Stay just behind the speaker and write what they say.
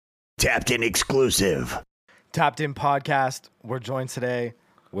Tapped In exclusive. Tapped In podcast. We're joined today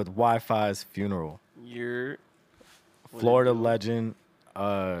with Wifisfuneral. You're Florida legend,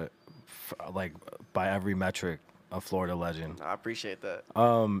 like by every metric, a Florida legend. I appreciate that.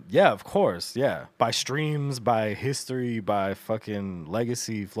 Yeah, of course. Yeah, by streams, by history, by fucking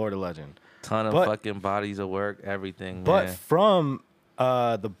legacy, Florida legend. Ton of fucking bodies of work, everything. But man. from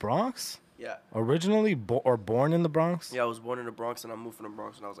the Bronx. Yeah. Originally, born in the Bronx. Yeah, I was born in the Bronx, and I moved from the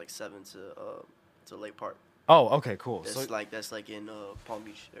Bronx when I was like 7 to Lake Park. Oh, okay, cool. That's like in Palm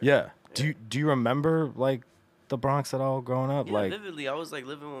Beach. Yeah. Do you remember like the Bronx at all growing up? Yeah, like vividly. I was like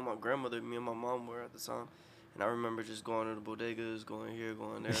living with my grandmother. Me and my mom were at the time, and I remember just going to the bodegas, going here,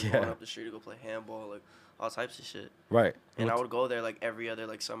 going there, going up the street to go play handball, like all types of shit. Right. And I would go there like every other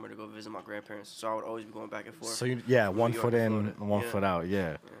like summer to go visit my grandparents. So I would always be going back and forth. So one foot in, one foot out.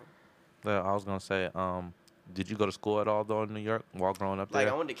 Yeah. Well, I was gonna say, did you go to school at all though in New York while growing up there?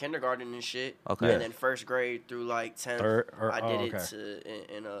 Like I went to kindergarten and shit. Okay. And then first grade through like 10th, I did it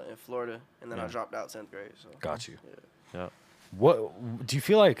in Florida, and then I dropped out 10th grade. So got you. Yeah. What do you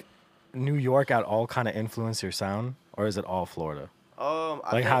feel like New York at all kind of influenced your sound, or is it all Florida?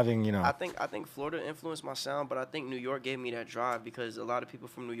 I think Florida influenced my sound, but I think New York gave me that drive because a lot of people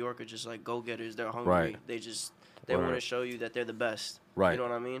from New York are just like go-getters. They're hungry. Right. They want to show you that they're the best. Right. You know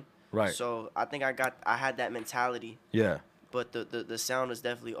what I mean? Right. So I think I had that mentality. Yeah. But the sound is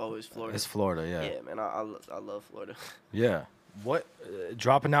definitely always Florida. It's Florida, yeah. Yeah, man, I love Florida. Yeah. What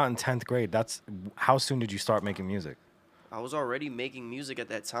dropping out in 10th grade? That's how soon did you start making music? I was already making music at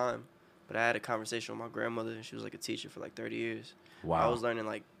that time, but I had a conversation with my grandmother, and she was like a teacher for like 30 years. Wow. I was learning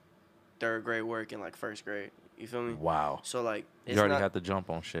like 3rd grade work in like 1st grade. You feel me? Wow. So like you already had to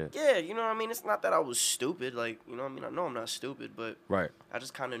jump on shit. Yeah, you know what I mean? It's not that I was stupid, like, you know what I mean? I know I'm not stupid, but right. I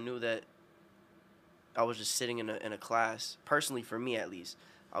just kind of knew that I was just sitting in a class, personally for me at least.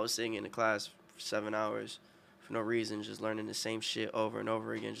 I was sitting in a class for 7 hours for no reason, just learning the same shit over and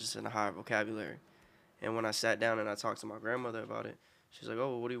over again, just in a higher vocabulary. And when I sat down and I talked to my grandmother about it, she's like,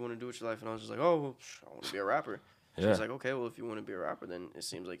 "Oh, what do you want to do with your life?" And I was just like, "Oh, well, I want to be a rapper." She was like, "Okay, well, if you want to be a rapper, then it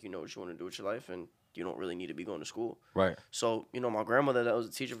seems like you know what you want to do with your life, and you don't really need to be going to school." Right. So, you know, my grandmother that was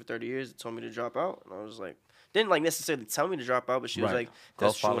a teacher for 30 years told me to drop out. And I was like, didn't like necessarily tell me to drop out, but she was like,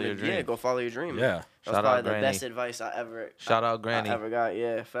 go follow your dream. Yeah, go follow your dream. Yeah. That was probably the best advice I ever Granny. I ever got.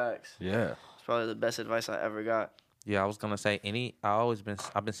 Yeah, facts. Yeah. It's probably the best advice I ever got. Yeah, I was gonna say I've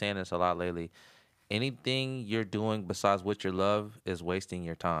been saying this a lot lately. Anything you're doing besides what you love is wasting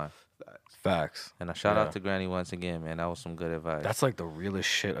your time. Facts. And a shout out to Granny once again, man. That was some good advice. That's like the realest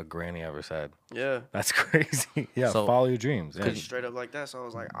shit a granny ever said. Yeah. That's crazy. Yeah, so, follow your dreams. Yeah. Straight up like that. So I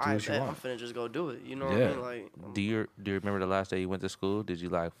was like, I'm finna just go do it. You know what I mean? Like, do you remember the last day you went to school? Did you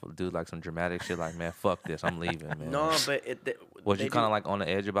like do like some dramatic shit like, man, fuck this, I'm leaving, man? No, but was you kind of like on the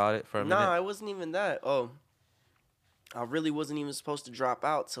edge about it for a minute? Nah, it wasn't even that. Oh, I really wasn't even supposed to drop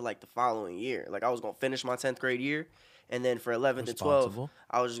out till like the following year. Like I was gonna finish my 10th grade year. And then for 11th and 12th,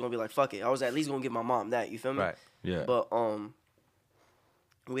 I was just going to be like, fuck it. I was at least going to give my mom that. You feel me? Right. Yeah. But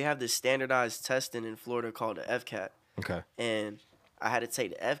we have this standardized testing in Florida called the FCAT. Okay. And I had to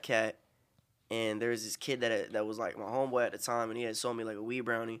take the FCAT. And there was this kid that was like my homeboy at the time. And he had sold me like a weed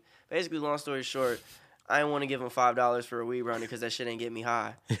brownie. Basically, long story short, I didn't want to give him $5 for a weed brownie because that shit ain't get me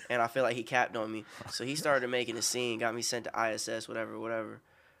high. And I feel like he capped on me. So he started making a scene, got me sent to ISS, whatever.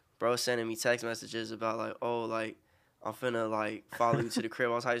 Bro sending me text messages about like, oh, like, I'm finna, like, follow you to the crib,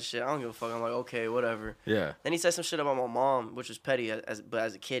 all types of shit. I don't give a fuck. I'm like, okay, whatever. Yeah. Then he said some shit about my mom, which was petty, but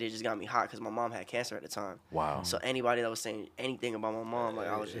as a kid, it just got me hot because my mom had cancer at the time. Wow. So anybody that was saying anything about my mom, like,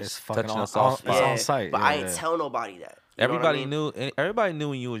 I was just... It's fucking touching us off. It's on site. But I didn't tell nobody that. Everybody knew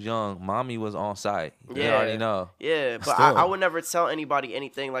when you was young, mommy was on site. You already know. Yeah, but I would never tell anybody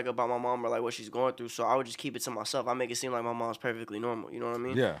anything, like, about my mom or, like, what she's going through, so I would just keep it to myself. I make it seem like my mom's perfectly normal, you know what I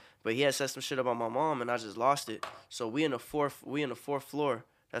mean? Yeah. But he had said some shit about my mom, and I just lost it. So we in the fourth floor.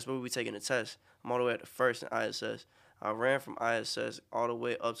 That's where we taking the test. I'm all the way at the first in ISS. I ran from ISS all the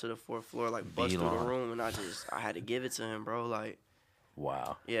way up to the 4th floor, like, bust through the room, and I had to give it to him, bro, like...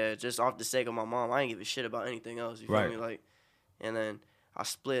 Wow. Yeah, just off the sake of my mom. I ain't give a shit about anything else. You feel me? Like, and then I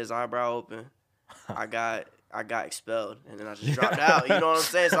split his eyebrow open. I got expelled, and then I just dropped out. You know what I'm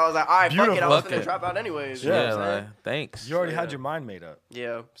saying? So I was like, all right, fuck it. I was gonna drop out anyways. You know what I'm saying? Thanks. You already had your mind made up.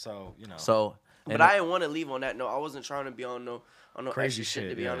 Yeah. So you know. But I didn't want to leave on that note. I wasn't trying to be on no crazy extra shit.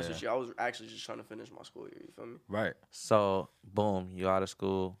 To be honest with you, I was actually just trying to finish my school year. You feel me? Right. So boom, you out of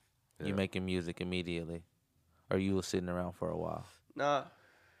school. You making music immediately, or you was sitting around for a while? Nah.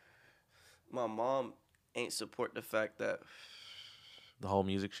 My mom ain't support the fact that the whole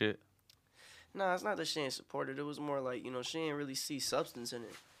music shit. Nah, it's not that she ain't support it. It was more like, you know, she ain't really see substance in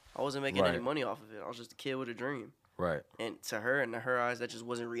it. I wasn't making any Right. money off of it. I was just a kid with a dream. Right. And to her, and to her eyes, that just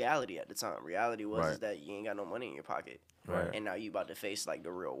wasn't reality at the time. Reality was Right. is that you ain't got no money in your pocket. Right. And now you about to face like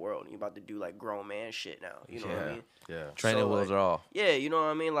the real world. You about to do like grown man shit now. You know what I Yeah. mean? Yeah. Training So, wheels like, are off. Yeah, you know what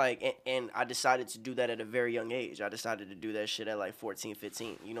I mean? Like, and I decided to do that at a very young age. I decided to do that shit at like 14,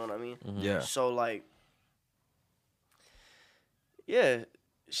 15. You know what I mean? Yeah. So like, yeah,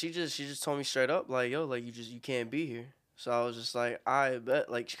 she just told me straight up like, yo, like you can't be here. So I was just like, I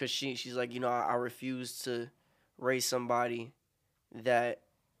bet, like, cause she's like, you know, I refuse to raise somebody that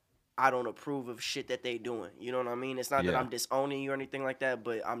I don't approve of shit that they doing. You know what I mean? It's not that Yeah. I'm disowning you or anything like that,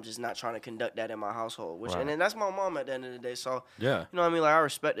 but I'm just not trying to conduct that in my household. Which Right. and then that's my mom at the end of the day. So Yeah. you know what I mean? Like I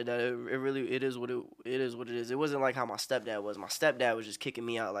respected that. It really it is what it is. It wasn't like how my stepdad was. My stepdad was just kicking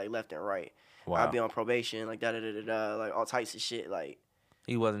me out like left and right. Wow. I'd be on probation, like like all types of shit. Like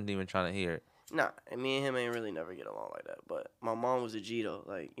He wasn't even trying to hear it. nah, and me and him ain't really never get along like that. But my mom was a G though.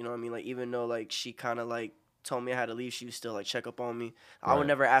 Like, you know what I mean? Like even though like she kinda like told me I had to leave, she would still like check up on me. I would Right.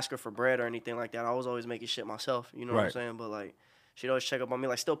 never ask her for bread or anything like that. I was always making shit myself. You know what I'm Right. saying? But like she'd always check up on me,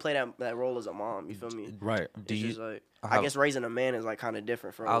 like still play that role as a mom, you feel me? Right. Do It's you? just like I how- guess raising a man is like kinda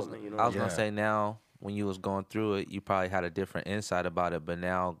different for I a was, woman, you know. I was Yeah. gonna say now when you was going through it, you probably had a different insight about it, but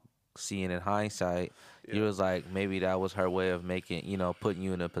now seeing in hindsight, you was like maybe that was her way of making, putting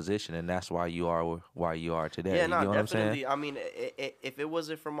you in a position, and that's why you are where you are today. Yeah, you no, know what I'm saying? definitely. I mean, if it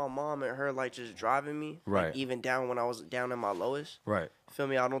wasn't for my mom and her like just driving me, like, Right. even down when I was down in my lowest, Right. feel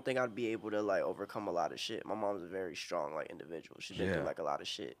me? I don't think I'd be able to like overcome a lot of shit. My mom's a very strong like individual. She's been Yeah. through like a lot of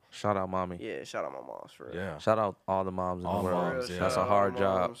shit. Shout out, mommy. Yeah, shout out my moms for real. Yeah. Shout out all the moms in All the world. moms, For real, yeah. That's shout a out hard my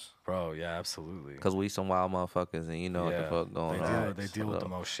job. moms. Bro, yeah, absolutely. Cause we some wild motherfuckers, and you know what the fuck going on. They deal with the So,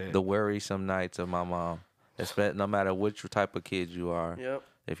 most shit. the worrisome nights of my mom. No matter which type of kid you are. Yep.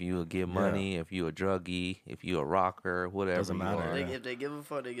 If you get money, if you a druggie, if you a rocker, whatever Doesn't you matter, are. yeah. If they give a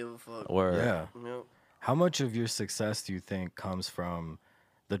fuck, they give a fuck. Word. Yeah. Yep. How much of your success do you think comes from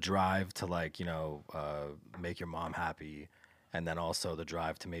the drive to make your mom happy, and then also the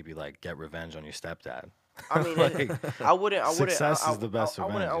drive to maybe like get revenge on your stepdad? I mean, Like, I wouldn't. success I, is the best I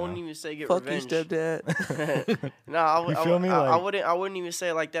wouldn't. revenge, I you wouldn't know? even say get Fuck revenge. you, stepdad. No, I, You feel me? I Like- wouldn't. I wouldn't even say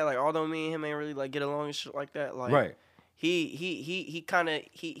it like that. Like although me and him ain't really like get along and shit like that. Like Right. He kind of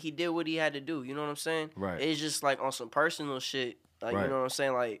he did what he had to do. You know what I'm saying? Right. It's just like on some personal shit. Like Right. you know what I'm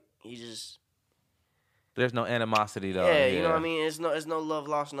saying? Like he just There's no animosity though. yeah. You know what I mean? It's no love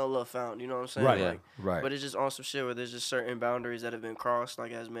lost, no love found. You know what I'm saying? Right. Like, Right. but it's just on some shit where there's just certain boundaries that have been crossed,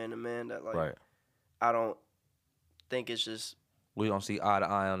 like as man to man. That like Right. I don't think it's just We don't see eye to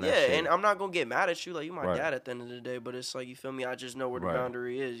eye on that yeah, shit. and I'm not gonna get mad at you. Like you my Right. dad at the end of the day, but it's like you feel me. I just know where the Right.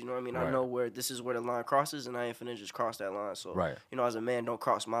 boundary is. You know what I mean? I Right. know where this is where the line crosses, and I ain't finna just cross that line. So Right. you know, as a man, don't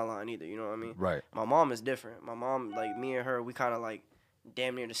cross my line either. You know what I mean? Right. My mom is different. My mom, like me and her, we kind of like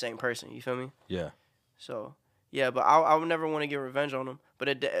damn near the same person. You feel me? Yeah. So yeah, but I would never want to get revenge on him. But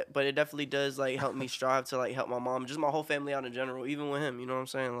it definitely does like help me strive to like help my mom, just my whole family out in general, even with him. You know what I'm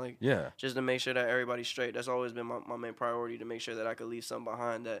saying? Like Yeah. just to make sure that everybody's straight. That's always been my main priority, to make sure that I could leave something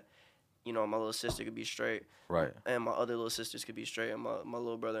behind that, you know, my little sister could be straight, Right. and my other little sisters could be straight, and my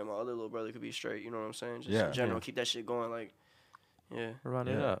little brother and my other little brother could be straight. You know what I'm saying? Just Yeah, in general, yeah. keep that shit going. Like, yeah. Run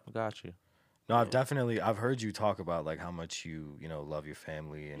it Yeah. up. Got you. No, I've heard you talk about like how much you love your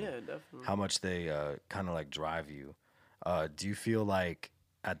family and Yeah, definitely. how much they kind of like drive you. Do you feel like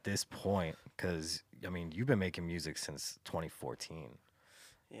at this point, because I mean you've been making music since 2014,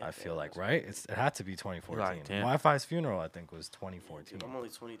 Yeah, I feel yeah, like, right? It had to be 2014. Like 10. Wi-Fi's Funeral, I think, was 2014. Dude, I'm only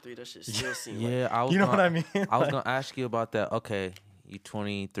 23. That shit still seems like Yeah, I was You know gonna, what I mean? I was Like- gonna ask you about that. Okay, you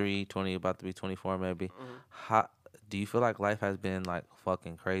 23, 20, about to be 24 maybe. Mm-hmm. How do you feel like life has been like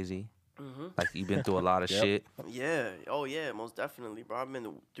fucking crazy? Like you've been through a lot of Yep. shit. Yeah. Oh yeah, most definitely, bro. I've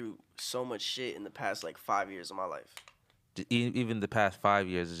been through so much shit in the past like 5 years of my life. Even the past 5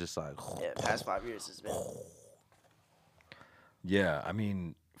 years is just like Yeah, past 5 years has been. Yeah, I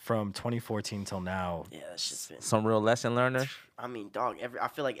mean, from 2014 till now, Yeah, that shit's been. some real lesson learners. I mean, dog. I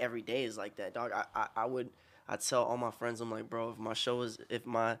feel like every day is like that, dog. I tell all my friends, I'm like, bro, if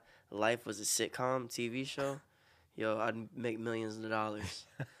my life was a sitcom TV show, yo, I'd make millions of dollars,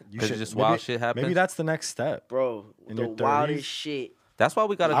 you 'Cause just wild shit happens? Maybe that's the next step. bro. In The your 30s? wildest shit, That's why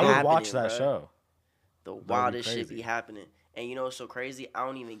we gotta I do. would happening, watch that bruh. show. the be wildest shit crazy. be happening. And you know what's so crazy? I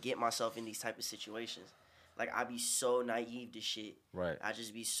don't even get myself in these type of situations. Like I be so naive to shit. Right. I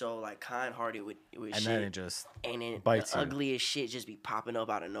just be so like kind hearted with And shit. then it just and then bites the you. ugliest shit just be popping up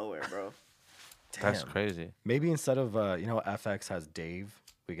out of nowhere, bro. That's Damn. crazy. Maybe instead of FX has Dave,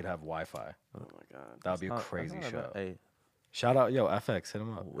 we could have Wi-Fi. Oh my god. That would be a Not- crazy that's show. not a bad- Hey, Shout out, yo, FX, hit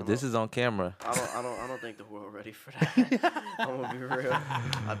him up. This is on camera. I don't think the world ready for that. I'm gonna be real.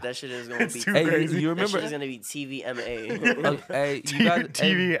 That shit is gonna be. too Hey, crazy. you That remember? shit is gonna be TVMA. Hey, you got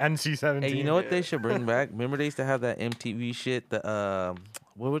TV NC-17. Hey, you know what they should bring back? Remember they used to have that MTV shit. The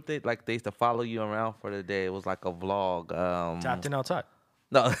what would they like? They used to follow you around for the day. It was like a vlog. Tapped in outside.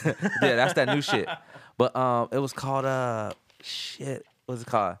 No, yeah, that's that new shit. But it was called shit. What's it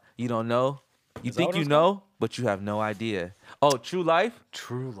called? You don't know. You Is that think what you it's know, but you have no idea. Oh, True Life.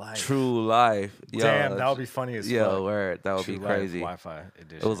 True Life. True Life. Yo, Damn, that would be funny as Yo, fuck. word. That would True be Life crazy. Wi-Fi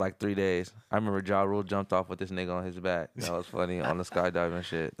edition. It was like 3 days. I remember Ja Rule jumped off with this nigga on his back. That was funny on the skydiving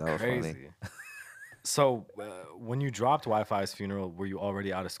shit. That was crazy. funny. So when you dropped Wi-Fi's funeral, were you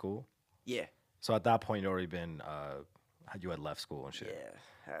already out of school? Yeah, So at that point, you'd already been, you had left school and shit.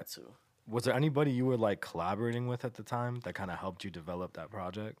 yeah, had to. Was there anybody you were like collaborating with at the time that kind of helped you develop that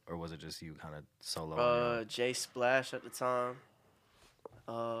project, or was it just you kind of solo? on your own? Jay Splash at the time.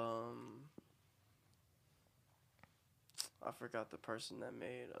 I forgot the person that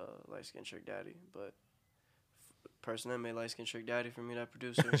made Light Skin Trick Daddy, but person that made Light Skin Trick Daddy for me, that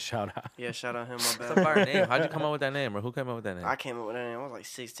producer. Shout out. Yeah, shout out him. My It's a bad. fire name. How'd you come up with that name, or who came up with that name? I came up with that name. I was like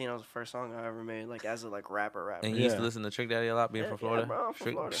 16. That was the first song I ever made, like as a like rapper. And you used to Yeah. listen to Trick Daddy a lot, being Yeah, from yeah, Florida. bro, I'm from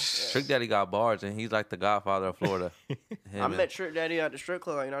Trick, Florida. Yeah. Trick Daddy got bars, and he's like the godfather of Florida. Him I and- met Trick Daddy at the strip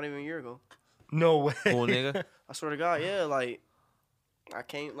club like not even a year ago. No way. cool nigga. I swear to God, yeah, like I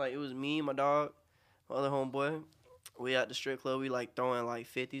came, like it was me, my dog, my other homeboy. We at the strip club, we like throwing like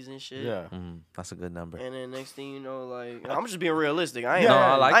 50s and shit. Yeah. That's a good number. And then next thing you know, like I'm just being realistic. I ain't,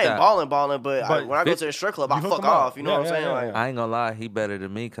 Yeah, I like I ain't that. balling, but But when I go fit- to the strip club, you I hook fuck 'em up. off. You know Yeah, what I'm yeah, saying? yeah, Like, I ain't gonna lie, he better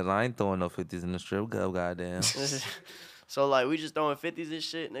than me because I ain't throwing no 50s in the strip club, goddamn. so like we just throwing 50s and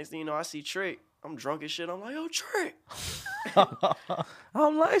shit. Next thing you know, I see Trick. I'm drunk as shit. I'm like, yo, Trick.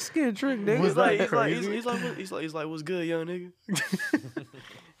 I'm light skinned Trick, nigga. Was that He's crazy? he's like, what's good, young nigga?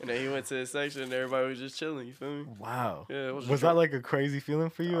 And then he went to his section and everybody was just chilling. You feel me? Wow. Yeah, it was Was that like a crazy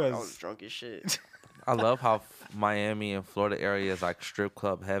feeling for you? I As was drunk as shit. I love how Miami and Florida area is like strip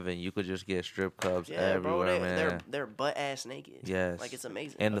club heaven. You could just get strip clubs Yeah, everywhere, bro, man. they're butt ass naked. Yes. Like it's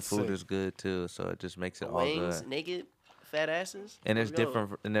amazing. And the That's food sick. is good too, so it just makes it all Wings, good. naked, fat asses. And there's Let's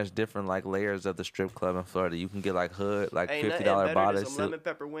go. different like layers of the strip club in Florida. You can get like hood, like Ain't nothing $50 better than bottles. some lemon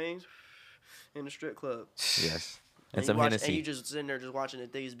pepper wings in the strip club. Yes. And And some you watch, Hennessy. and you just sitting there just watching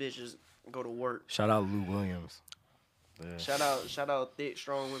these bitches go to work. shout out Lou Williams. Yeah. Shout out thick,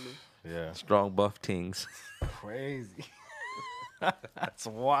 strong women. Yeah. Strong buff tings. Crazy. That's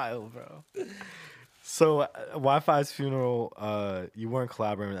wild, bro. So, Wi-Fi's funeral, you weren't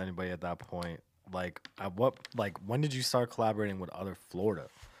collaborating with anybody at that point. Like, when did you start collaborating with other Florida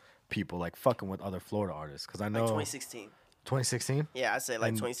people, like fucking with other Florida artists? Because I know Like 2016. 2016. Yeah, I'd say like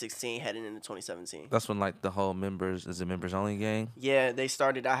And- 2016 heading into 2017. That's when like the whole members only gang. Yeah, they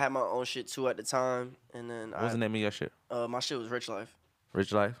started. I had my own shit too at the time, and then What was the name of your shit? my shit was Rich Life.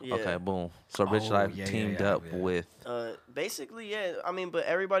 Rich Life? Yeah. Okay, boom. So Rich Oh, Life yeah, teamed yeah, up yeah. with Basically, yeah. I mean, but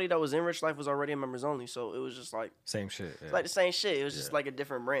everybody that was in Rich Life was already members only, so it was just like Same shit. Yeah. like the same shit. It was just Yeah. like a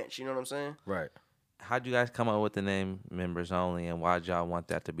different branch. You know what I'm saying? Right. how'd you guys come up with the name members only and why'd y'all want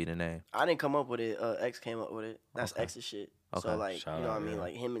that to be the name? I didn't come up with it. X came up with it. That's Okay. X's shit. Okay. So like, Shout you know what out, I mean? yeah.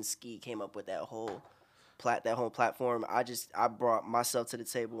 Like him and Ski came up with that whole platform. I brought myself to the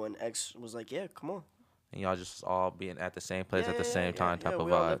table, and X was like, "Yeah, come on." And y'all just all being at the same place Yeah, at the yeah, same yeah, time yeah. type of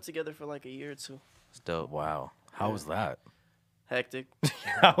We all vibe. lived together for like a year or two. It's dope. Wow. How was that? Hectic.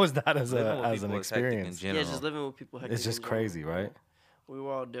 How was that as Living with an people is hectic in experience? general. Yeah, just living with people. Hectic It's just in general. crazy, right? We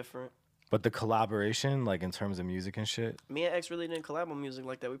were all different. But the collaboration, like in terms of music and shit, Me and X really didn't collab on music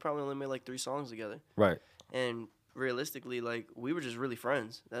like that. We probably only made like 3 songs together. right? And realistically, like we were just really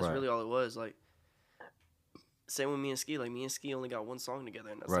friends. That's Right. really all it was. Like same with me and Ski. Like me and Ski only got 1 song together,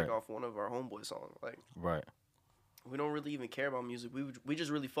 and that's Right. like off one of our homeboy songs. Like Right. we don't really even care about music. We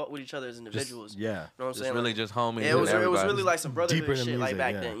just really fought with each other as individuals. Yeah. You know what I'm It's saying? really Like, just homies. yeah, it and was everybody. really like some brotherhood Deeper shit than like music,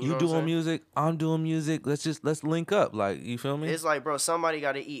 back yeah. then. You, You know what I'm doing saying? music, I'm doing music. Let's link up. Like, you feel me? It's like, bro, somebody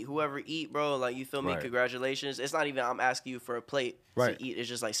got to eat. Whoever eat, bro, like, you feel me? Right. Congratulations. It's not even I'm asking you for a plate Right. to eat. It's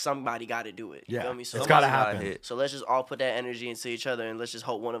just like somebody got to do it. You Yeah. feel me? So, It's gotta Somebody happen. hit. so let's just all put that energy into each other and let's just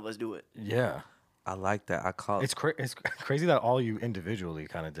hope one of us do it. Yeah. I like that. I call It's crazy that all you individually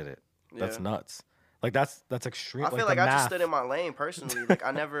kind of did it. That's Yeah. nuts. Like that's extreme. I feel like I just stood in my lane personally. Like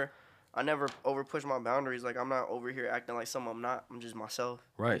I never over push my boundaries. Like I'm not over here acting like someone I'm not. I'm just myself.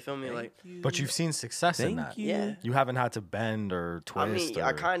 You Right. feel me? Like But you've seen success in Thank that. you. yeah. You haven't had to bend or twist. I mean, or,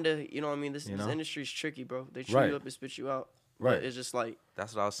 I kind of, you know what I mean? This You know? industry's tricky, bro. They chew Right. you up and spit you out. Right. But it's just like,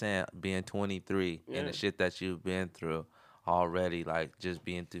 That's what I was saying. Being 23 and Yeah. the shit that you've been through already, like just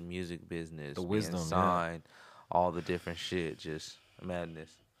being through music business, The being wisdom, yeah. signed, all the different shit, just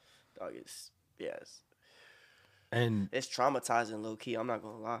madness. Dog, yes. And It's traumatizing, low key. I'm not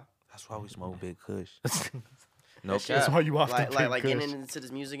gonna lie. That's why we smoke big kush. No That shit- that's cap. why you off like the like, big like kush. getting into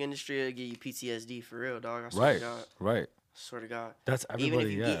this music industry, it'll give you PTSD for real, dog. I swear to Right, God. right. Swear to God. That's Even everybody.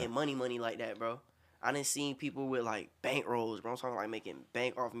 if you Yeah, getting money like that, bro. I done seen people with like bankrolls, bro. I'm talking like making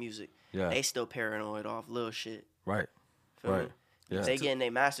bank off music. yeah. They still paranoid off little shit. Right, Feel right. me? Yeah, They getting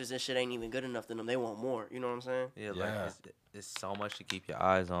their masters and shit ain't even good enough to them. They want more. You know what I'm saying? Yeah, Yeah. like it's so much to keep your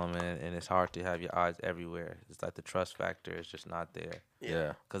eyes on, man, and it's hard to have your eyes everywhere. It's like the trust factor is just not there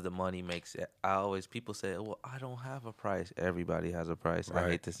yeah. because the money makes it. People say, well, I don't have a price. Everybody has a price. I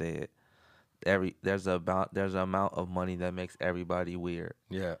Right. hate to say it. There's an amount of money that makes everybody weird.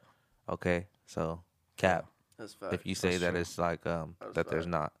 Yeah. Okay, so cap. That's fact. If you say That's that true. it's like that there's fact.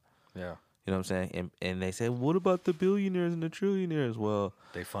 not. Yeah. You know what I'm saying? And they say, what about the billionaires and the trillionaires? Well,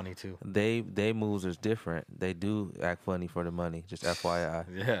 They funny too. they moves is different. They do act funny for the money. Just FYI.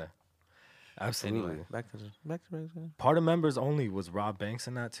 Yeah. Absolutely. Anyway, back to Part of members only was Rob Banks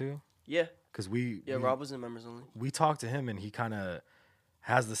in that too, Yeah. because we Rob was in members only. we talked to him and he kind of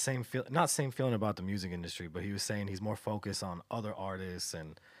has the same feel, not same feeling about the music industry, but he was saying he's more focused on other artists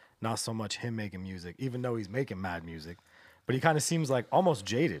and not so much him making music, even though he's making mad music. But he kind of seems like almost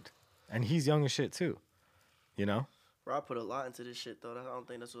jaded, and he's young as shit too, you know? Rob put a lot into this shit though. I don't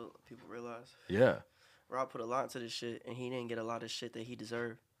think that's what people realize. Yeah. Rob put a lot into this shit, and he didn't get a lot of shit that he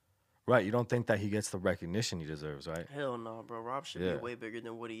deserved. Right. You don't think that he gets the recognition he deserves, right? Hell no, bro. Rob should Yeah. be way bigger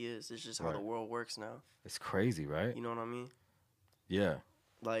than what he is. It's just how Right. the world works now. It's crazy, right? You know what I mean? Yeah.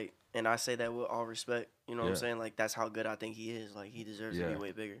 Like, and I say that with all respect. You know what Yeah. I'm saying? Like, that's how good I think he is. Like, he deserves to Yeah. be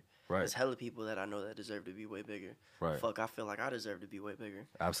way bigger. Right. There's hella people that I know that deserve to be way bigger. Right. Fuck, I feel like I deserve to be way bigger.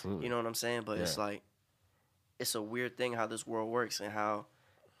 Absolutely. You know what I'm saying? But it's Yeah. like, it's a weird thing how this world works and how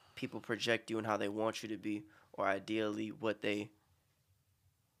people project you and how they want you to be, or ideally what they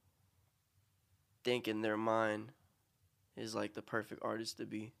think in their mind is like the perfect artist to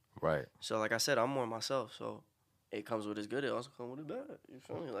be. Right. So like I said, I'm more myself. So it comes with its good. It also comes with its bad. You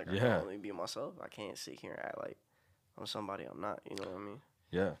feel me? Like I Yeah. can only be myself. I can't sit here and act like I'm somebody I'm not. You know what I mean?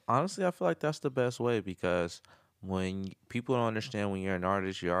 Yeah. Honestly, I feel like that's the best way because when people don't understand when you're an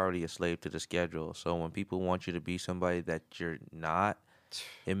artist, you're already a slave to the schedule. So when people want you to be somebody that you're not,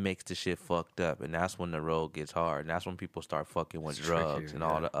 it makes the shit fucked up. And that's when the road gets hard. And that's when people start fucking with It's drugs trickier, and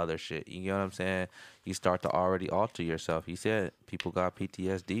all yeah. the other shit. You know what I'm saying? You start to already alter yourself. He said people got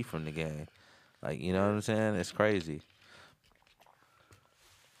PTSD from the game. Like, you know what I'm saying? It's crazy.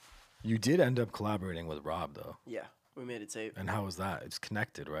 You did end up collaborating with Rob though. Yeah. We made a tape. And how was that? It's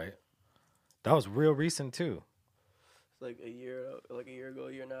connected, right? That was real recent too. It's like a year ago,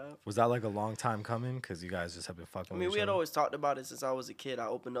 a year and a half. Was that like a long time coming? Because you guys just have been fucking I with mean, each we had other? always talked about it since I was a kid. I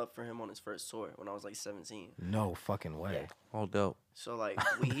opened up for him on his first tour when I was like 17. No fucking way. Oh, dope. So like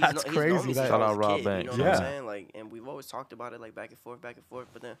That's he's crazy. known me since Shout I was out a Rob kid, Banks. you know what I'm Yeah. saying? Like, and we've always talked about it like back and forth.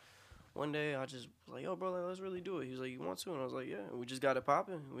 But then one day I just was like, yo, bro, like, let's really do it. He was like, you want to? And I was like, yeah. And we just got it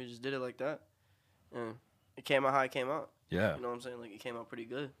popping. We just did it like that. And it came out how it came out. Yeah. You know what I'm saying? Like, it came out pretty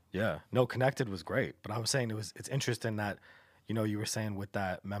good. Yeah. No, connected was great. But I was saying it's interesting that, you know, you were saying with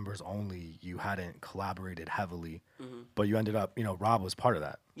that members only, you hadn't collaborated heavily, but you ended up, you know, Rob was part of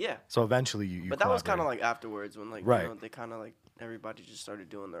that. Yeah. So eventually you But that was kind of collaborated. like afterwards when, like, Right. you know, they kind of like, everybody just started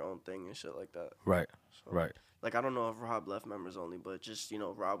doing their own thing and shit like that. Right. So, Right. Like, I don't know if Rob left members only, but just, you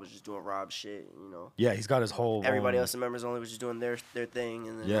know, Rob was just doing Rob shit, you know. Yeah, he's got his whole Everybody own- else in members only was just doing their thing,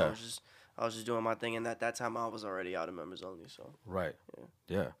 and then Yeah. I was just doing my thing, and at that time I was already out of members only. So Right.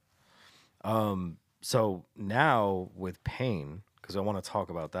 Yeah. So now with Pain, because I want to talk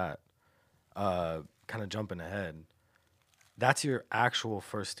about that, kind of jumping ahead, that's your actual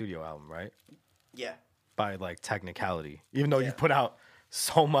first studio album, right? yeah, By like technicality, even though you Yeah. put out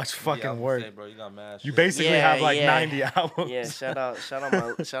so much fucking work. bro, you got mad You shit. basically Yeah, have like yeah. 90 albums. yeah. Shout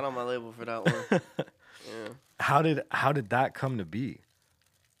out my label for that one. Yeah, How did that come to be?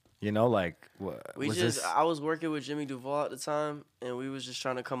 You know, like we was just this? I was working with Jimmy Duvall at the time, and we was just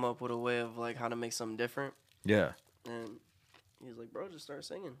trying to come up with a way of like how to make something different. Yeah. And he was like, bro, just start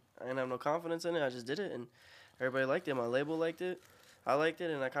singing. I didn't have no confidence in it. I just did it, and everybody liked it. My label liked it. I liked it,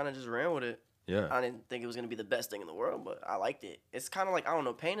 and I kind of just ran with it. Yeah. I didn't think it was going to be the best thing in the world, but I liked it. It's kind of like, I don't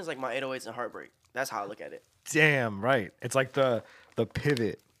know, Pain is like my 808s and Heartbreak. That's how I look at it. Damn right. It's like the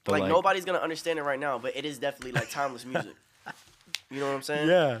pivot. the, Like, nobody's going to understand it right now, but it is definitely like timeless music. You know what I'm saying?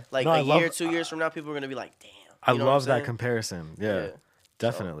 Yeah. Like No, I a love- year, 2 years from now, people are going to be like, damn. I You know what I'm love that saying? comparison. Yeah. Yeah.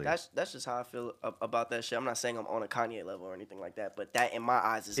 Definitely. So that's just how I feel about that shit. I'm not saying I'm on a Kanye level or anything like that, but that in my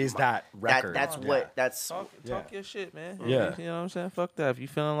eyes Is that record? That's Yeah. what that's Talk your shit, man. Yeah. You know what I'm saying? Fuck that. If you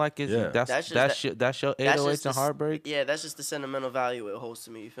feeling like it's Yeah. that's your that's 808s just and heartbreak. Yeah, that's just the sentimental value it holds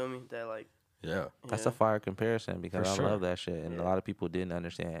to me. You feel me? That like Yeah. That's yeah. a fire comparison because For I sure. love that shit, and a lot of people didn't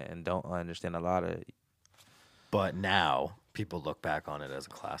understand and don't understand a lot of. But now people look back on it as a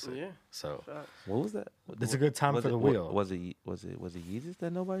classic. Yeah. So What was that? it's a good time Was for it- the wa- wheel. Was it Yeezus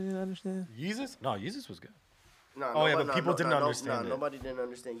that nobody didn't understand? Yeezus? No, Yeezus was good. No, Oh, yeah, but people didn't understand it. Nobody didn't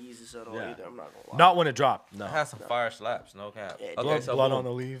understand Yeezus at all Yeah. either. I'm not gonna lie. Not when it dropped. No. It has some fire slaps, no cap. Yeah, Okay, Blood, so blood boom. on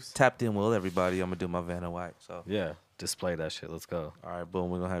the leaves. Tapped in will everybody. I'm gonna do my Vanna White. So Yeah. Display that shit. Let's go. all right, boom.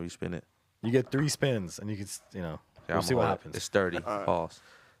 We're gonna have you spin it. You get 3 spins, and you can, Yeah, we'll I'ma see what hold it. happens. It's 30. right. Pause.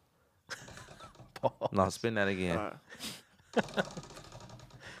 No, spin that again. All right.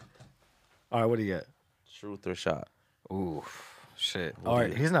 All right, what do you get? Truth or shot? Ooh, shit. What All do right,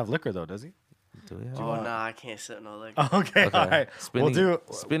 you- he doesn't have liquor though, does he? Do we have Oh want- nah, I can't sip no liquor. Okay, all right. Spin We'll again.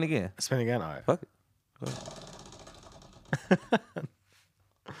 do Spin again. spin again. All right. Fuck it.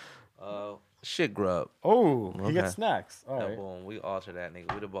 Shit grub. Oh, he Okay. gets snacks. All Yeah, right. boom. We alter that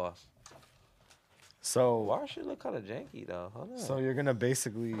nigga. We the boss. So, Why our shit look kind of janky though? Hold on. so you're gonna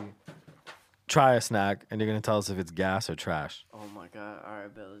basically try a snack, and you're gonna tell us if it's gas or trash. Oh my god. All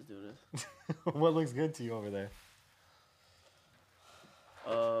right, bet let's do this. What looks good to you over there?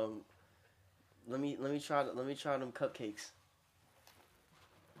 Let me try them cupcakes.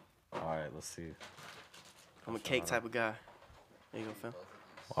 All right, let's see. I'm a cake type of guy. There you go, fam.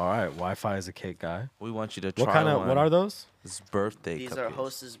 All right, Wi-Fi is a cake guy. we want you to try What kind of? one. What are those? This is birthday These cupcakes. are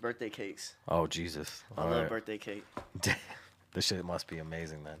Hostess birthday cakes. Oh Jesus! I All love right. birthday cake. This shit must be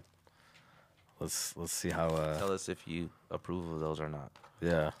amazing then. Let's see how. Tell us if you approve of those or not.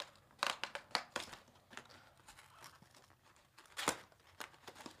 Yeah.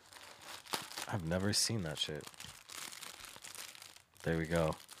 I've never seen that shit. There we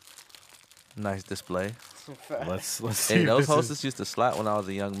go. Nice display. Let's see. Hey, if those this is- hostess used to slap when I was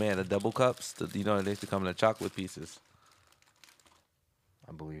a young man. The double cups, they used to come in the chocolate pieces.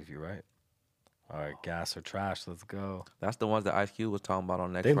 I believe you're right. All right, gas or trash. Let's go. That's the ones that Ice Cube was talking about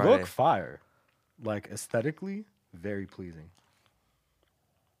on next They Friday. look fire, like aesthetically, very pleasing.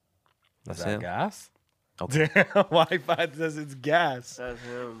 That's Is that him. gas? Okay. Damn, Wi-Fi says it's gas. That's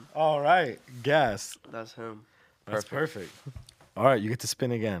him. All right, gas. That's him. That's perfect. All right, you get to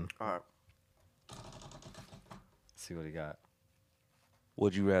spin again. All right. Let's see what he got.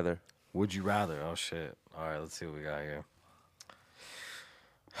 Would you rather? Would you rather? Oh shit. All right, let's see what we got here.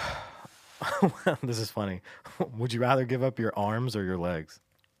 This is funny. Would you rather give up your arms or your legs?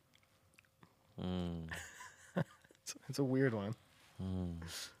 It's a weird one.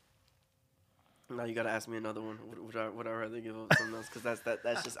 Now you gotta ask me another one. Would I rather give up something else? Because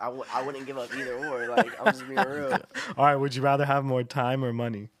that's just I wouldn't give up either or. Like I'm just being real. All right, would you rather have more time or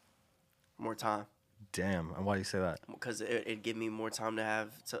money? More time. Damn. And why do you say that? Because it'd give me more time to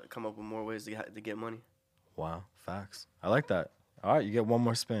come up with more ways to get money. Wow, facts. I like that. All right, you get one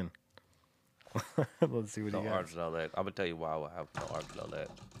more spin. Let's see what No you got. arms, no legs. I'm gonna tell you why I would have no arms, no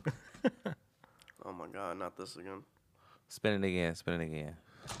legs. Oh my god, not this again. Spin it again. Spin it again.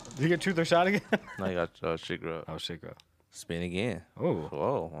 Did you get truth or shot again? Now you got shit grub. Oh shit, girl. Spin again. Oh,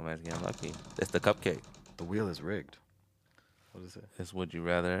 Whoa, my man's getting lucky. It's the cupcake. the wheel is rigged. What is it? It's would you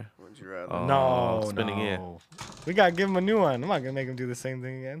rather? Would you rather? Oh, No, spin no. again. We gotta give him a new one. I'm not gonna make him do the same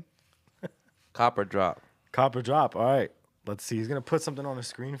thing again. Copper drop. Copper drop. All right. Let's see. He's gonna put something on the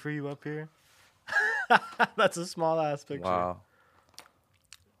screen for you up here. That's a small ass picture. Wow.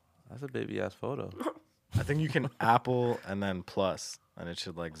 That's a baby ass photo. I think you can Apple and then plus, and it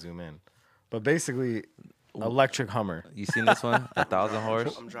should like zoom in. But basically, electric Hummer. You seen this one? 1,000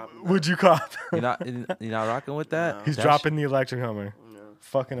 horse. I'm dropping. Would you cop? You're not rocking with that. He's That dropping the electric Hummer. No.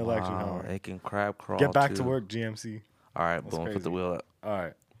 Fucking electric Wow, Hummer. it can crab crawl. Get back to too. work, GMC. All right, That's boom. Put the crazy. wheel up. All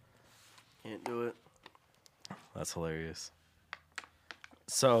right. Can't do it. That's hilarious.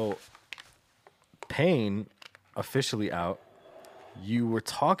 So, Pain officially out. You were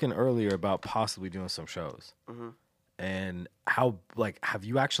talking earlier about possibly doing some shows. Mm-hmm. And how, like, have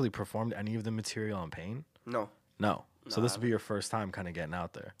you actually performed any of the material on Pain? No. No. So No, I this will be your first time kind of getting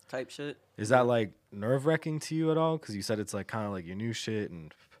out there. Type shit. Is that like nerve-wracking to you at all? Because you said it's like kind of like your new shit,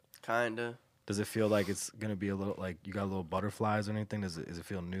 and Kinda. does it feel like it's gonna be a little like you got little butterflies or anything? Does it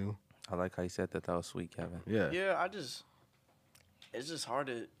feel new? I like how you said that. That was sweet, Kevin. Yeah. Yeah, it's just hard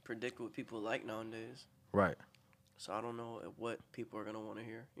to predict what people like nowadays. Right. So I don't know what people are gonna want to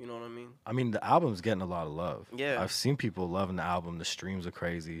hear. You know what I mean? I mean, the album's getting a lot of love. Yeah. I've seen people loving the album. The streams are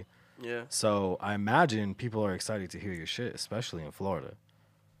crazy. Yeah. So I imagine people are excited to hear your shit, especially in Florida.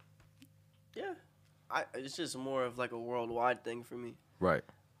 it's just more of like a worldwide thing for me. Right.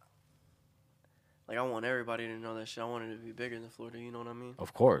 Like I want everybody to know that shit. I want it to be bigger than Florida. You know what I mean?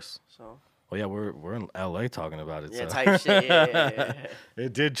 Of course. So. Well, yeah, we're in LA talking about it. Yeah, so. type shit. Yeah.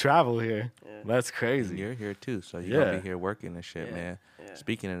 It did travel here. Yeah. That's And crazy. you're here too, so you're gonna Yeah. be here working and shit, Yeah. man. Yeah.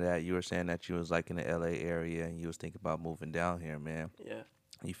 Speaking of that, you were saying that you was like in the LA area and you was thinking about moving down here, man. Yeah.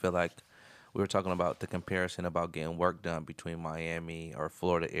 You feel like we were talking about the comparison about getting work done between Miami or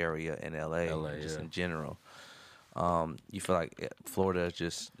Florida area and LA, just yeah. in general. You feel like Florida is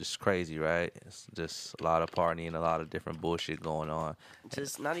just crazy, right? It's just a lot of partying, a lot of different bullshit going on.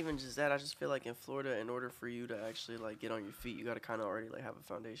 Just not even just that. I just feel like in Florida, in order for you to actually like get on your feet, you got to kind of already like have a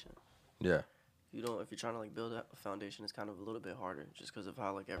foundation. Yeah. You don't. If you're trying to like build a foundation, it's kind of a little bit harder just because of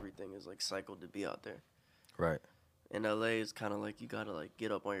how like everything is like cycled to be out there. Right. In LA, it's kind of like you gotta like get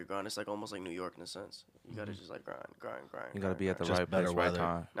up on your grind. It's like almost like New York in a sense. You gotta just like grind. You gotta be at the Just right better place, right weather.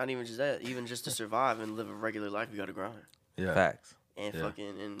 time. Not even just that. Even just to survive and live a regular life, you gotta grind. Yeah. Facts. And Yeah.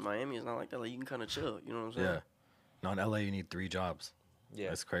 fucking in Miami, it's not like that. Like you can kind of chill. You know what I'm saying? Yeah. No, in LA, you need 3 jobs. Yeah.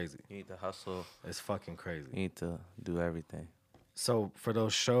 That's crazy. You need to hustle. It's fucking crazy. You need to do everything. So for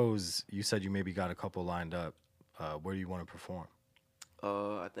those shows, you said you maybe got a couple lined up. Where do you want to perform?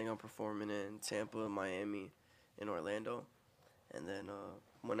 I think I'm performing in Tampa, Miami, and Orlando. And then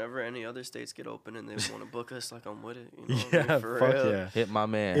whenever any other states get open and they want to book us, like I'm with it. You know what I Yeah, mean? For fuck real. yeah. Hit my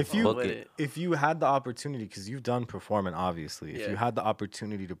man. If you- Book With it. it. If you had the opportunity, because you've done performing, obviously, if Yeah. you had the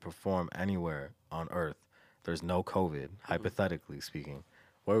opportunity to perform anywhere on Earth, there's no COVID, hypothetically speaking,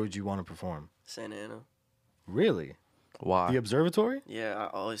 where would you want to perform? Santa Ana. Really? Why? The observatory? Yeah,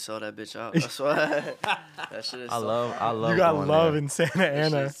 I always sell that bitch out. That's why. That shit is I so love fire. You got going love there. in Santa That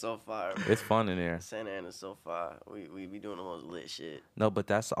shit Ana. is so fire. Bro. It's fun in there. Santa Ana's so fire. We be doing the most lit shit. No, but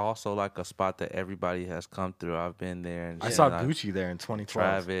that's also like a spot that everybody has come through. I've been there and I seen, saw like, Gucci there in 2012.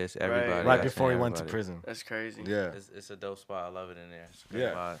 Travis, everybody. Right I've before he seen went to everybody. prison. That's crazy. Yeah. It's a dope spot. I love it in there. It's a good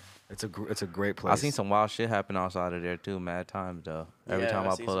Yeah. vibe. It's a great place. I seen some wild shit happen outside of there too. Mad times though. Every Yeah, time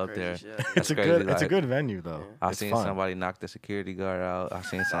I I seen pull some up crazy there, shit. that's It's a crazy. good it's a like, good venue though. Yeah. I It's seen fun. somebody knock the security guard out. I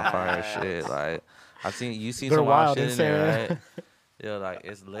seen some fire shit. Like I seen you seen They're some wild wild shit in in there, Santa right? Yeah, like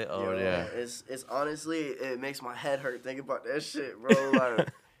it's lit over Yo, there. It's honestly, it makes my head hurt thinking about that shit, bro. Like,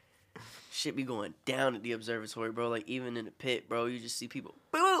 shit be going down at the observatory, bro. Like, even in the pit, bro, you just see people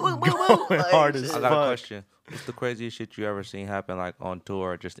Going hard as shit. I got fuck. a question. What's the craziest shit you ever seen happen like on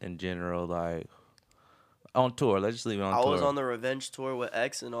tour, or just in general, like on tour? Let's just leave it on I tour. was on the Revenge tour with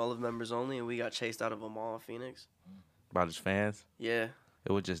X and all of members only, and we got chased out of a mall in Phoenix. By his fans. Yeah.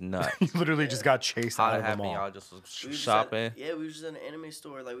 It was just nuts. You literally just got chased How out it of the happened? mall. Y'all just was We was just shopping. we were just in an anime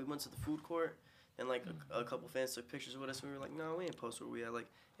store. Like, we went to the food court, and, like, a couple fans took pictures with us. We were like, no, we ain't post where we at. Like,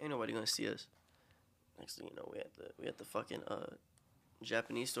 ain't nobody gonna see us. Next thing you know, we at the fucking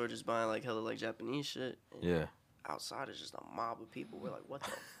Japanese store just buying, like, hella, like, Japanese shit. And Yeah. outside is just a mob of people. We're like, what the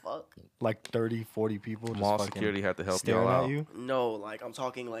fuck? Like 30, 40 people just Mall fucking security had to help staring y'all at out. you. No, like, I'm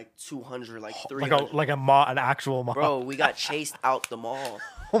talking, like, 200, like, Like 300. an actual mob. Bro, we got chased out the mall.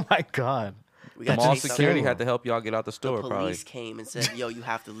 Oh my god. We The got mall chased out security the had to help y'all get out the The store, probably. police came and said, yo, you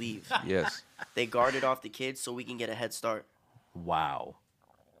have to leave. Yes. They guarded off the kids so we can get a head start. Wow.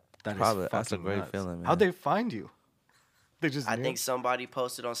 That is Probably- that's a fucking great nuts. feeling, man. How'd they find you? They just I knew? think somebody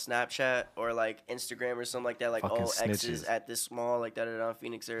posted on Snapchat or like Instagram or something like that, like, Fucking oh, X is snitches. at this mall, like da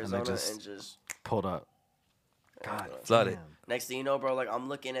Phoenix, Arizona, just- and just pulled up. God, Flooded. damn. next thing you know, bro, like I'm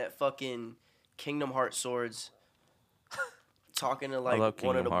looking at fucking Kingdom Hearts swords, talking to like love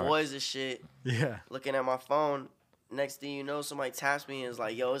one of Kingdom the Hearts. boys and shit, Yeah. looking at my phone. Next thing you know, somebody taps me and is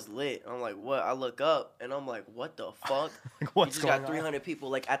like, yo, it's lit. I'm like, what? I look up and I'm like, what the fuck? Like, You what's just going got on? 300 people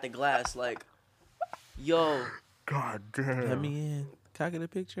like at the glass, like, yo. God damn. Let me in. Can I get a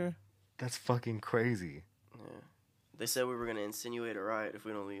picture? That's fucking crazy. Yeah. They said we were gonna insinuate a riot if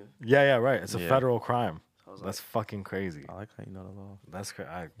we don't leave. Yeah, right. It's a Yeah. federal crime. I was That's like, fucking crazy. I like how you know the law. That's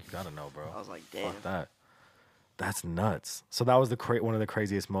I gotta know, bro. I was like, damn. Fuck that. That's nuts. So that was one of the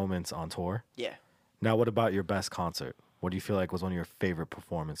craziest moments on tour. Yeah, Now, what about your best concert? What do you feel like was one of your favorite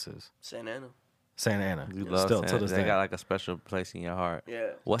performances? Santa Ana. Santa Ana. You Yeah. love Still, Santa. till this They day. got like a special place in your heart.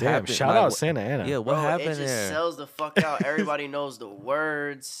 Yeah. What Damn, happened? shout Like, out what- Santa Ana. Yeah, what Bro, happened it just there? sells the fuck out. Everybody knows the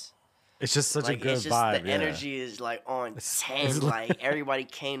words. It's just such Like, a good it's just vibe. the yeah. energy is like on It's 10. like- Like everybody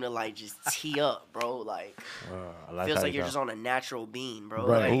came to like just tee up, bro. Like I like feels how like you you're go. just on a natural beam, bro.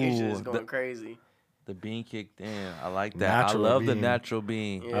 Right. Like you're Ooh, just going the- crazy. The bean kicked in. I like that. Natural I love the bean. natural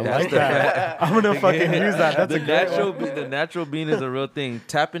bean. Yeah. I That's like that. I'm gonna fucking use that. That's the a great natural one. bean, the natural bean is a real thing.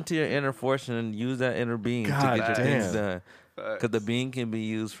 Tap into your inner force and use that inner beam God to get your things damn. done. Because the bean can be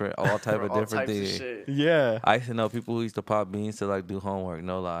used for all type For of all different types of things. shit. Yeah. I used to know people who used to pop beans to like do homework.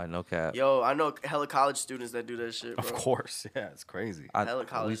 No lie, no cap. Yo, I know hella college students that do that shit, bro. Of course. Yeah, it's crazy. Hella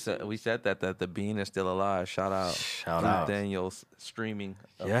college we students. said that the bean is still alive. Shout out. Shout Ruth out. Daniels streaming.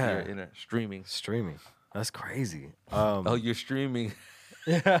 Up Yeah. here in streaming. Streaming. That's crazy. Oh, you're streaming.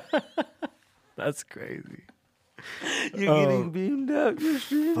 Yeah. That's crazy. You're getting beamed up. You're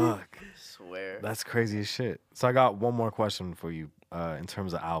streaming. Fuck. Swear. That's crazy as shit. So I got one more question for you in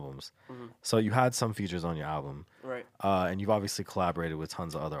terms of albums. Mhm. So you had some features on your album, Right. and you've obviously collaborated with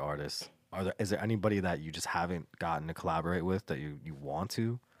tons of other artists. Is there anybody that you just haven't gotten to collaborate with that you want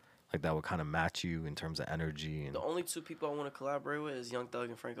to, like that would kind of match you in terms of energy and The only two people I want to collaborate with is Young Thug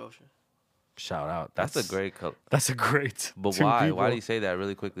and Frank Ocean. shout out? That's a great. That's a great. But two why? people. Why do you say that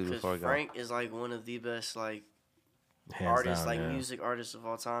really quickly Because before I go? Frank is like one of the best like Hands artists, down, like yeah. music artists of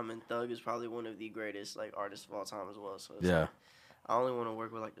all time, and Thug is probably one of the greatest like artists of all time as well. So it's Yeah. like, I only want to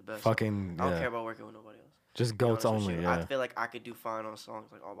work with like the best. Fucking I don't yeah. care about working with nobody else. Just To be goats honest with only. you. I Yeah. feel like I could do fine on songs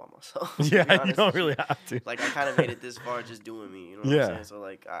like all by myself. to be Yeah. You honest don't with really have to. Like I kind of made it this far just doing me, you know what Yeah. I'm saying? So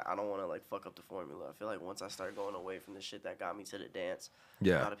like I don't want to like fuck up the formula. I feel like once I start going away from the shit that got me to the dance, a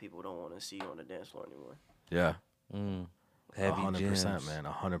Yeah. lot of people don't want to see you on the dance floor anymore. Yeah. Heavy 100%, gems. man.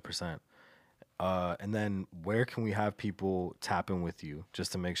 100%. And then where can we have people tap in with you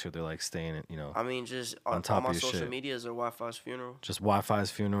just to make sure they're like staying, I mean, just On on top all my of your social shit. medias or Wifisfuneral. just Wi-Fi's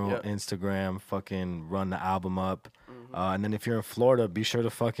funeral, Yep. Instagram, fucking run the album up. Mm-hmm. And then if you're in Florida, be sure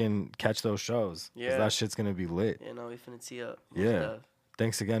to fucking catch those shows. 'Cause Yeah. that shit's going to be lit. Yeah, no, we finna tee up. Most Yeah. def.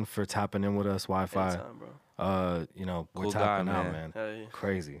 Thanks again for tapping in with us, Wi-Fi. Anytime, bro. We're Cool guy, tapping out, man. man. Hell yeah.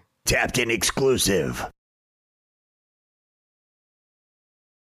 Crazy. Tapped in exclusive.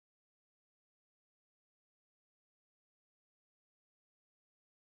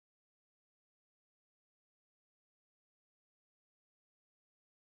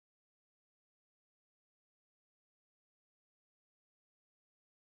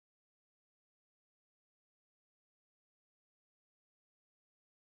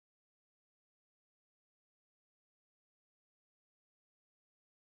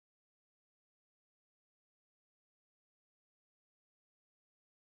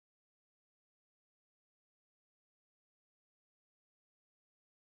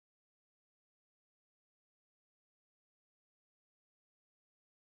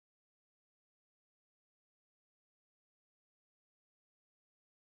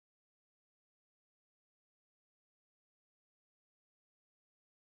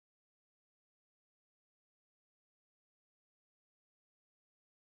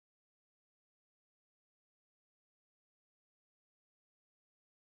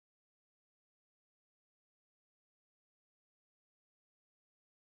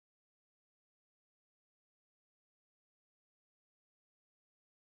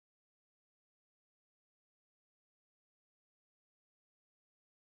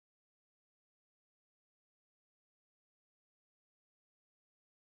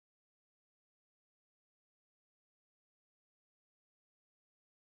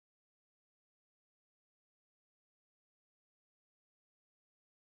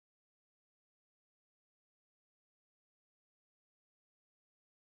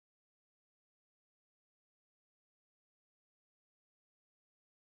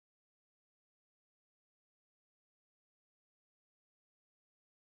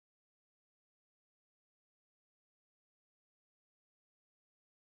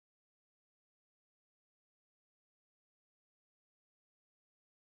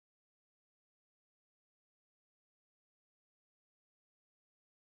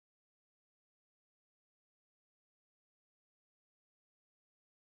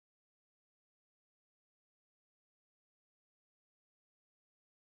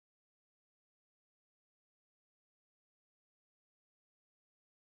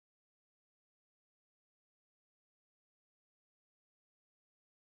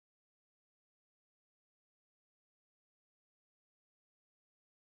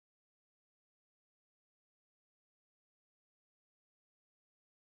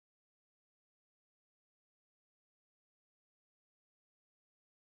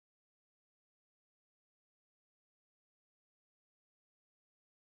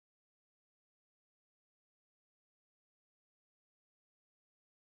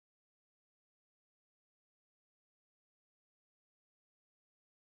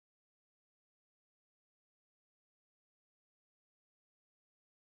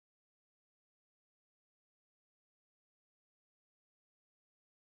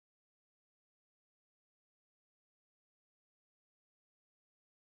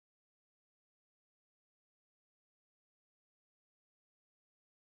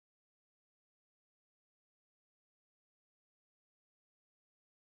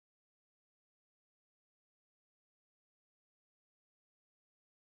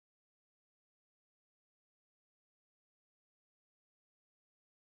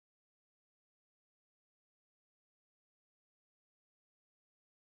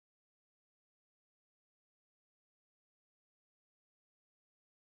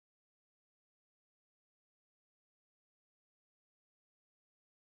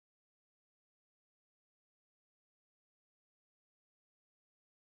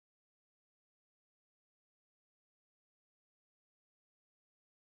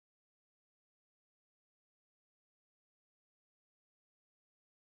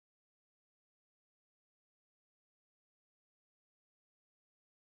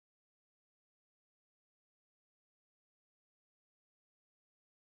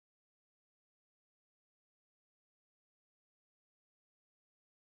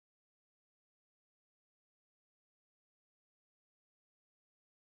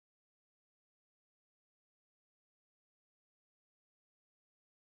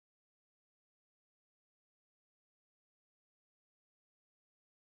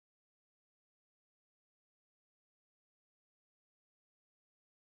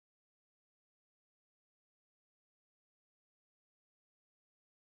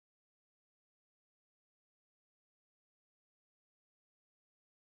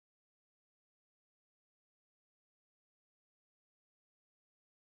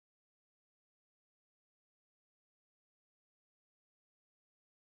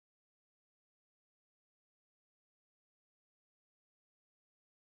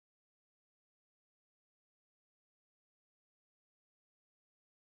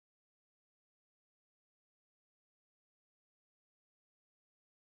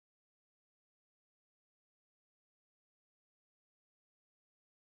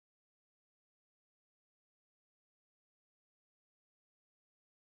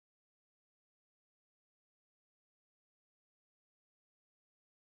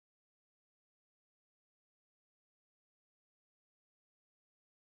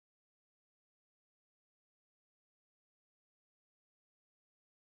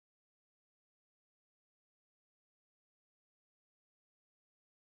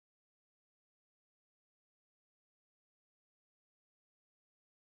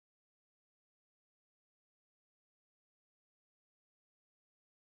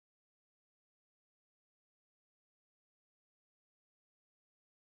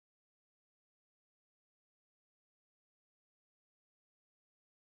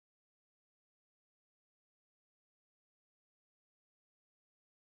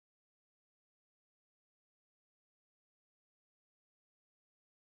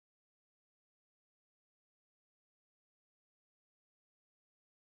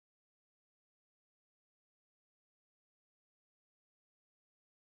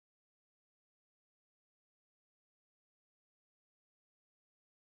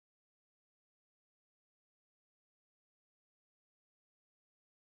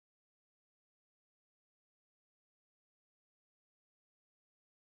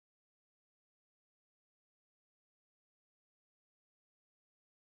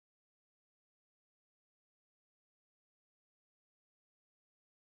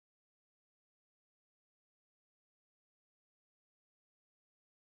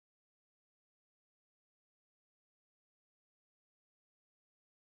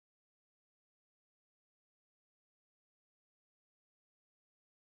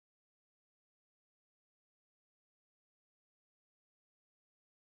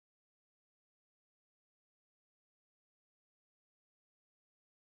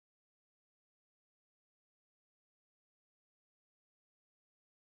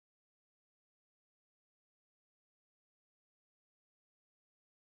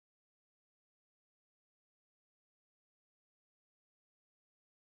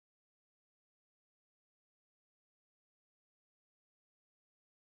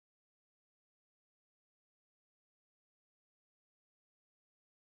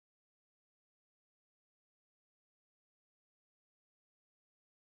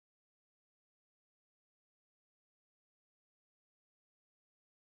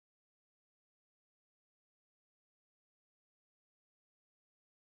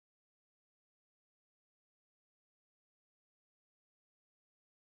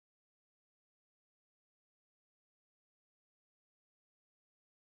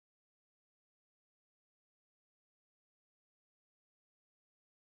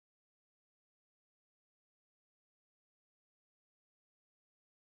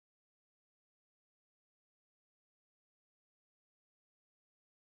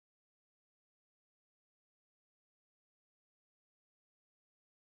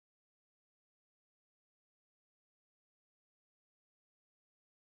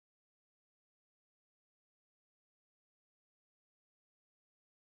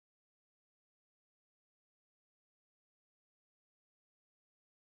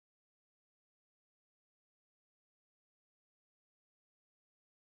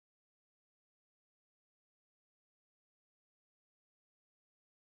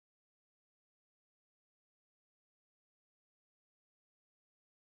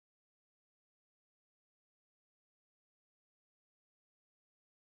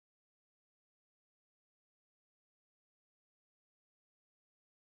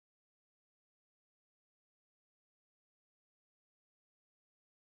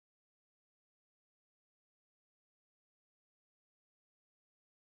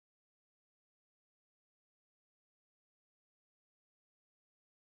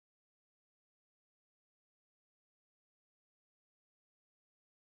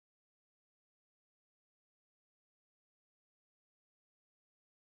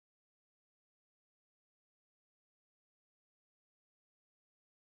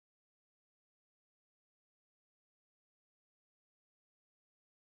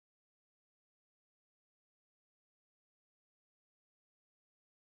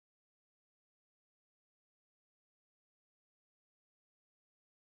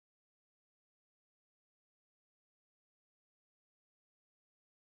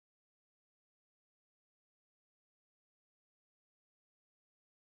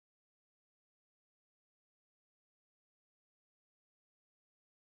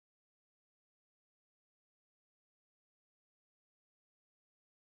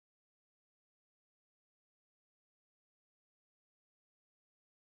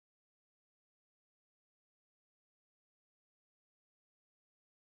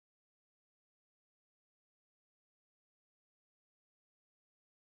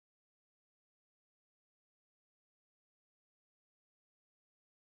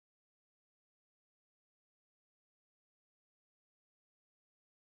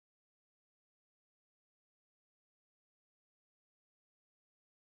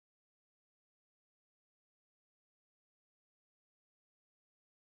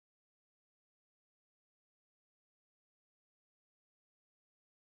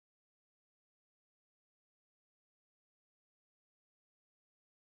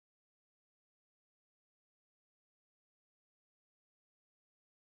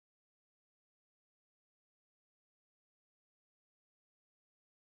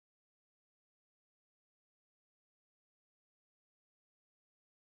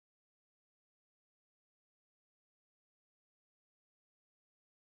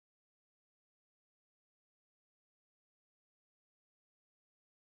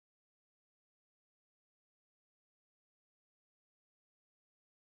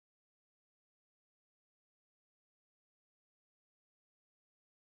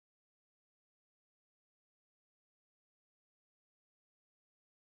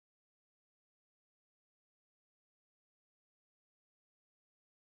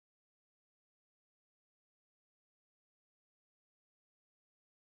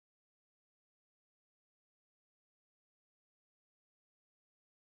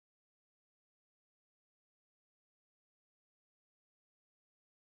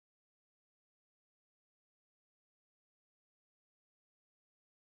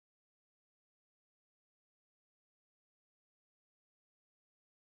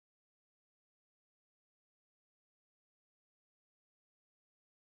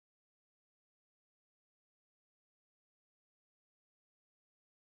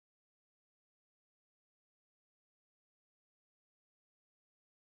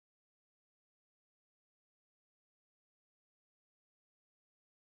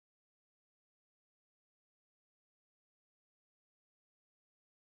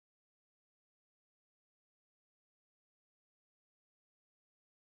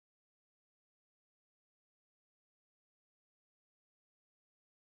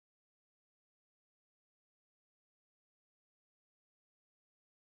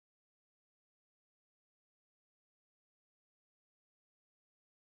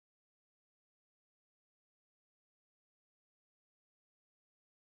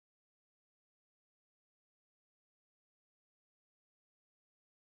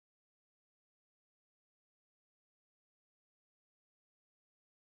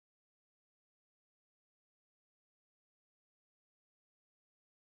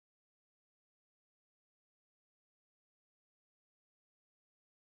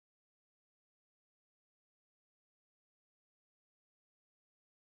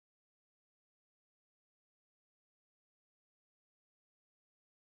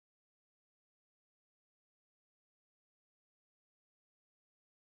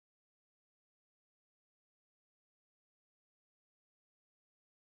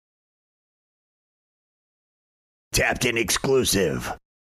 Tapped in exclusive.